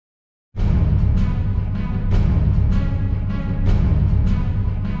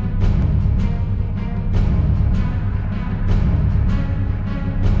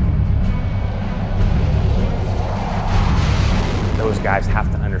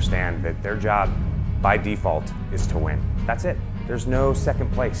understand that their job by default is to win. That's it. There's no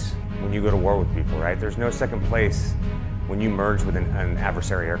second place when you go to war with people, right? There's no second place when you merge with an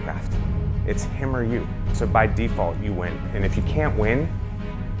adversary aircraft. It's him or you. So by default, you win. And if you can't win,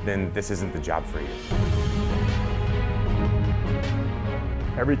 then this isn't the job for you.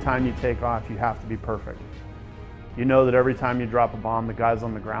 Every time you take off, you have to be perfect. You know that every time you drop a bomb, the guys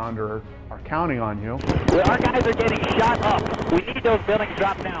on the ground are counting on you. Our guys are getting shot up. We need those buildings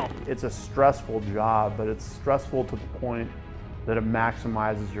dropped now. It's a stressful job, but it's stressful to the point that it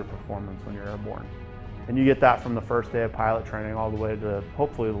maximizes your performance when you're airborne. And you get that from the first day of pilot training all the way to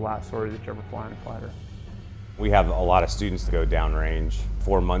hopefully the last sortie that you ever fly in a fighter. We have a lot of students that go downrange.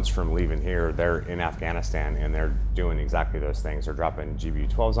 4 months from leaving here, they're in Afghanistan and they're doing exactly those things. They're dropping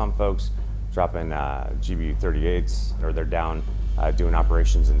GBU-12s on folks, dropping GBU-38s, or they're down doing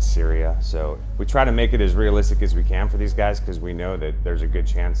operations in Syria. So we try to make it as realistic as we can for these guys because we know that there's a good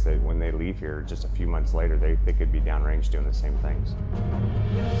chance that when they leave here just a few months later, they could be downrange doing the same things.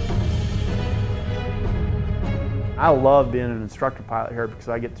 I love being an instructor pilot here because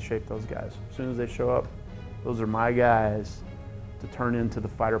I get to shape those guys. As soon as they show up, those are my guys to turn into the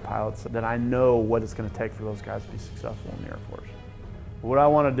fighter pilots that I know what it's going to take for those guys to be successful in the Air Force. What I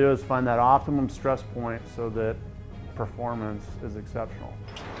want to do is find that optimum stress point so that performance is exceptional.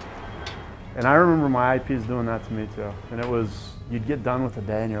 And I remember my IPs doing that to me too. And it was, you'd get done with a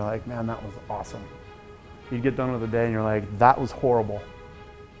day and you're like, man, that was awesome. You'd get done with a day and you're like, that was horrible,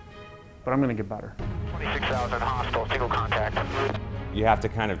 but I'm going to get better. 26,000 hostile, single contact. You have to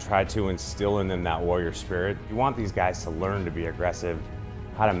kind of try to instill in them that warrior spirit. You want these guys to learn to be aggressive,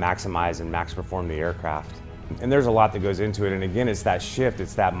 how to maximize and max perform the aircraft. And there's a lot that goes into it. And again, it's that shift,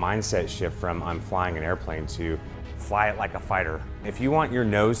 it's that mindset shift from I'm flying an airplane to fly it like a fighter. If you want your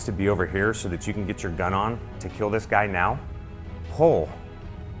nose to be over here so that you can get your gun on to kill this guy now, pull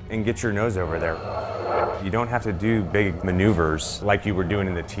and get your nose over there. You don't have to do big maneuvers like you were doing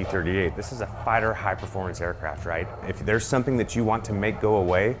in the T-38. This is a fighter high-performance aircraft, right? If there's something that you want to make go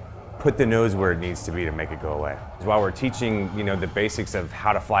away, put the nose where it needs to be to make it go away. While we're teaching, the basics of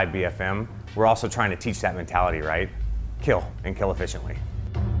how to fly BFM, we're also trying to teach that mentality, right? Kill, and kill efficiently.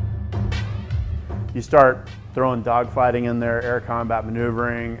 You start throwing dogfighting in there, air combat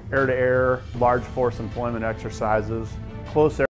maneuvering, air-to-air, large force employment exercises, close air